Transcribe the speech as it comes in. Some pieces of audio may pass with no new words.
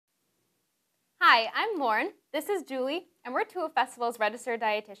Hi, I'm Lauren. This is Julie, and we're two of Festival's registered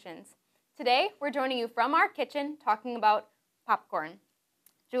dietitians. Today, we're joining you from our kitchen talking about popcorn.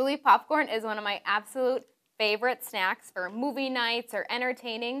 Julie, popcorn is one of my absolute favorite snacks for movie nights or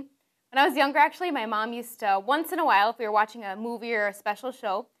entertaining. When I was younger, actually, my mom used to, once in a while, if we were watching a movie or a special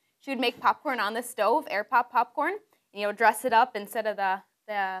show, she would make popcorn on the stove, air pop popcorn, and dress it up instead of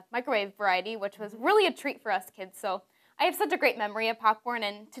the microwave variety, which was really a treat for us kids. So I have such a great memory of popcorn,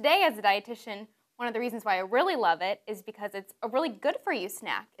 and today as a dietitian, one of the reasons why I really love it is because it's a really good for you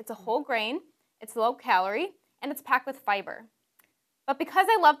snack. It's a whole grain, it's low calorie, and it's packed with fiber. But because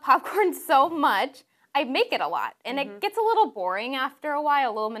I love popcorn so much, I make it a lot, and it gets a little boring after a while,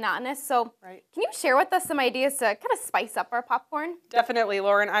 a little monotonous. So can you share with us some ideas to kind of spice up our popcorn? Definitely,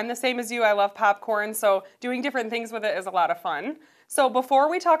 Lauren. I'm the same as you. I love popcorn, so doing different things with it is a lot of fun. So before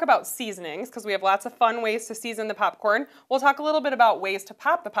we talk about seasonings, because we have lots of fun ways to season the popcorn, we'll talk a little bit about ways to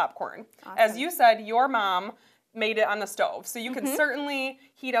pop the popcorn. Awesome. As you said, your mom made it on the stove, so you can certainly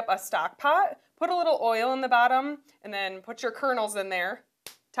heat up a stock pot, put a little oil in the bottom, and then put your kernels in there.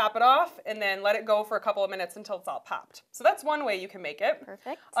 Top it off, and then let it go for a couple of minutes until it's all popped. So that's one way you can make it.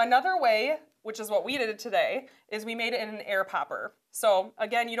 Perfect. Another way, which is what we did today, is we made it in an air popper. So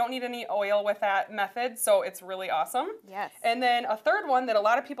again, you don't need any oil with that method, so it's really awesome. Yes. And then a third one that a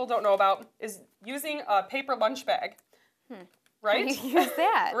lot of people don't know about is using a paper lunch bag. Right? How do you use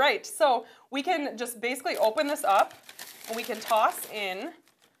that? Right. So we can just basically open this up, and we can toss in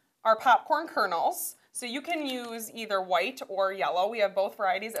our popcorn kernels. So you can use either white or yellow. We have both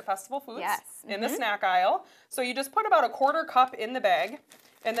varieties at Festival Foods in the snack aisle. So you just put about a 1/4 cup in the bag,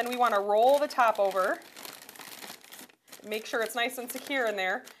 and then we want to roll the top over. Make sure it's nice and secure in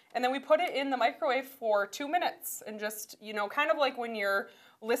there. And then we put it in the microwave for 2 minutes. And just, kind of like when you're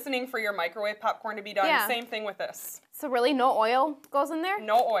listening for your microwave popcorn to be done, same thing with this. So really no oil goes in there?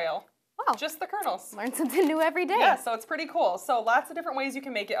 No oil. Wow. Just the kernels. Learn something new every day. Yeah, so it's pretty cool. So lots of different ways you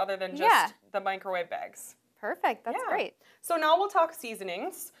can make it other than just the microwave bags. Perfect. That's great. So now we'll talk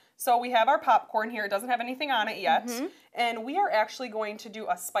seasonings. So we have our popcorn here. It doesn't have anything on it yet. And we are actually going to do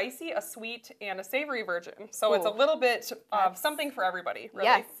a spicy, a sweet, and a savory version. So it's a little bit of something for everybody, really.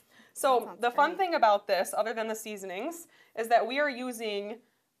 Yes. So the fun thing about this, other than the seasonings, is that we are using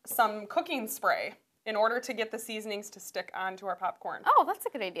some cooking spray in order to get the seasonings to stick onto our popcorn. Oh, that's a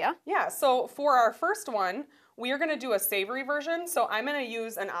good idea. Yeah, so for our first one, we are going to do a savory version. So I'm going to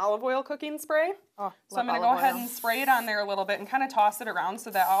use an olive oil cooking spray. Oh, so I'm going to go ahead and spray it on there a little bit and kind of toss it around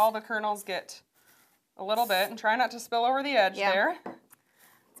so that all the kernels get a little bit, and try not to spill over the edge there.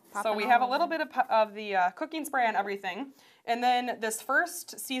 So we have a little bit of the cooking spray on everything. And then this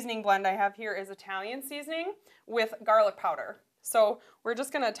first seasoning blend I have here is Italian seasoning with garlic powder. So we're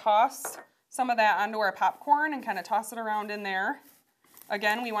just going to toss some of that onto our popcorn and kind of toss it around in there.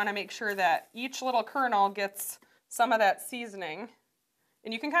 Again, we want to make sure that each little kernel gets some of that seasoning.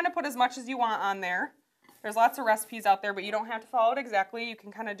 And you can kind of put as much as you want on there. There's lots of recipes out there, but you don't have to follow it exactly. You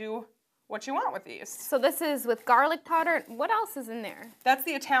can kind of do what you want with these. So this is with garlic powder. What else is in there? That's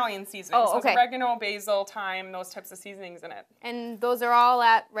the Italian seasoning. Oh, so it's oregano, basil, thyme, those types of seasonings in it. And those are all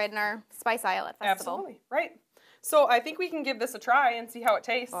right in our spice aisle at Festival. Absolutely, right. So I think we can give this a try and see how it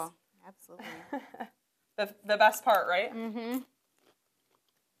tastes. Oh, absolutely. the best part, right?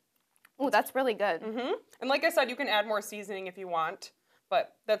 Oh, that's really good. And like I said, you can add more seasoning if you want,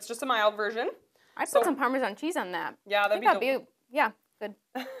 but that's just a mild version. I'd put some Parmesan cheese on that. Yeah, that'd be good.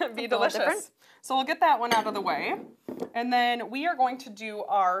 Be delicious. So we'll get that one out of the way. And then we are going to do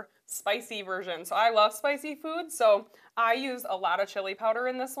our spicy version. So I love spicy food, so I use a lot of chili powder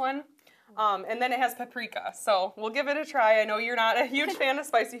in this one. And then it has paprika. So we'll give it a try. I know you're not a huge fan of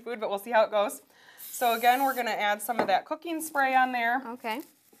spicy food, but we'll see how it goes. So again, we're going to add some of that cooking spray on there. Okay.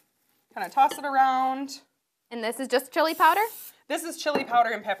 Kind of toss it around. And this is just chili powder? This is chili powder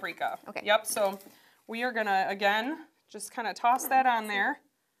and paprika. Okay. Yep, so we are going to, again, just kind of toss that on there.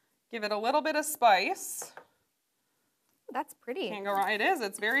 Give it a little bit of spice. That's pretty. Can't go wrong. It is.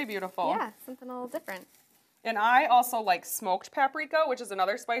 It's very beautiful. Yeah, something a little different. And I also like smoked paprika, which is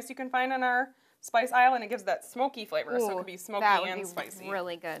another spice you can find in our spice aisle, and it gives that smoky flavor. So it could be smoky and spicy.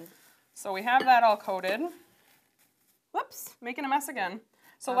 Really good. So we have that all coated. Whoops, making a mess again.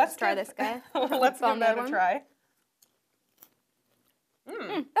 So let's try this guy. Let's give that a try.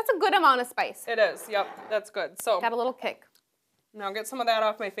 That's a good amount of spice. It is. Yep, that's good. So got a little kick. Now get some of that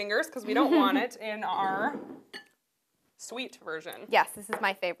off my fingers because we don't want it in our sweet version. Yes, this is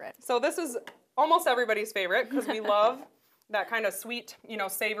my favorite. So this is almost everybody's favorite because we love that kind of sweet,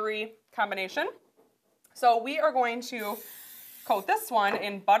 savory combination. So we are going to coat this one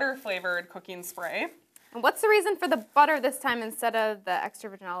in butter flavored cooking spray. And what's the reason for the butter this time instead of the extra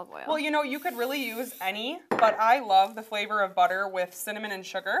virgin olive oil? Well, you know, you could really use any, but I love the flavor of butter with cinnamon and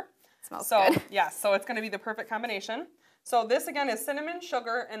sugar. Smells good. Yeah, so it's going to be the perfect combination. So this again is cinnamon,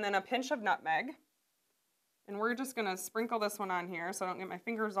 sugar, and then a pinch of nutmeg. And we're just going to sprinkle this one on here so I don't get my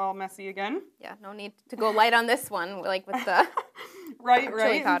fingers all messy again. Yeah, no need to go light on this one, like with the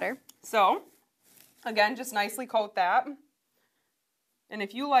chili powder. So, again, just nicely coat that. And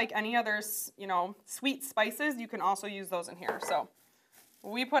if you like any other, you know, sweet spices, you can also use those in here. So,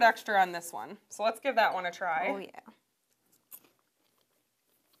 we put extra on this one. So let's give that one a try. Oh, yeah.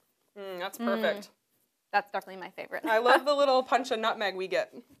 That's perfect. That's definitely my favorite. I love the little punch of nutmeg we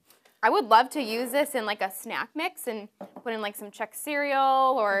get. I would love to use this in like a snack mix and put in like some Chex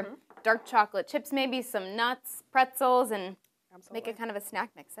cereal or dark chocolate chips, maybe some nuts, pretzels, and make it kind of a snack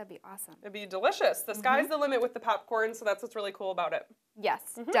mix. That'd be awesome. It'd be delicious. The sky's the limit with the popcorn, so that's what's really cool about it.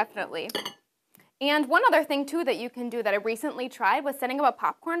 Yes, definitely. And one other thing, too, that you can do that I recently tried was setting up a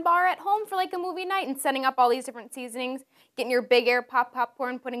popcorn bar at home for like a movie night and setting up all these different seasonings, getting your big air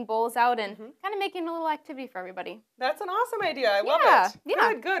popcorn, putting bowls out, and kind of making a little activity for everybody. That's an awesome idea. I love it.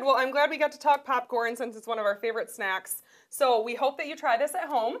 Yeah. Good. Well, I'm glad we got to talk popcorn since it's one of our favorite snacks. So we hope that you try this at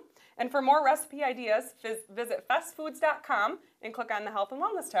home. And for more recipe ideas, visit festfoods.com and click on the Health and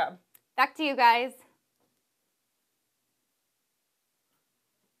Wellness tab. Back to you guys.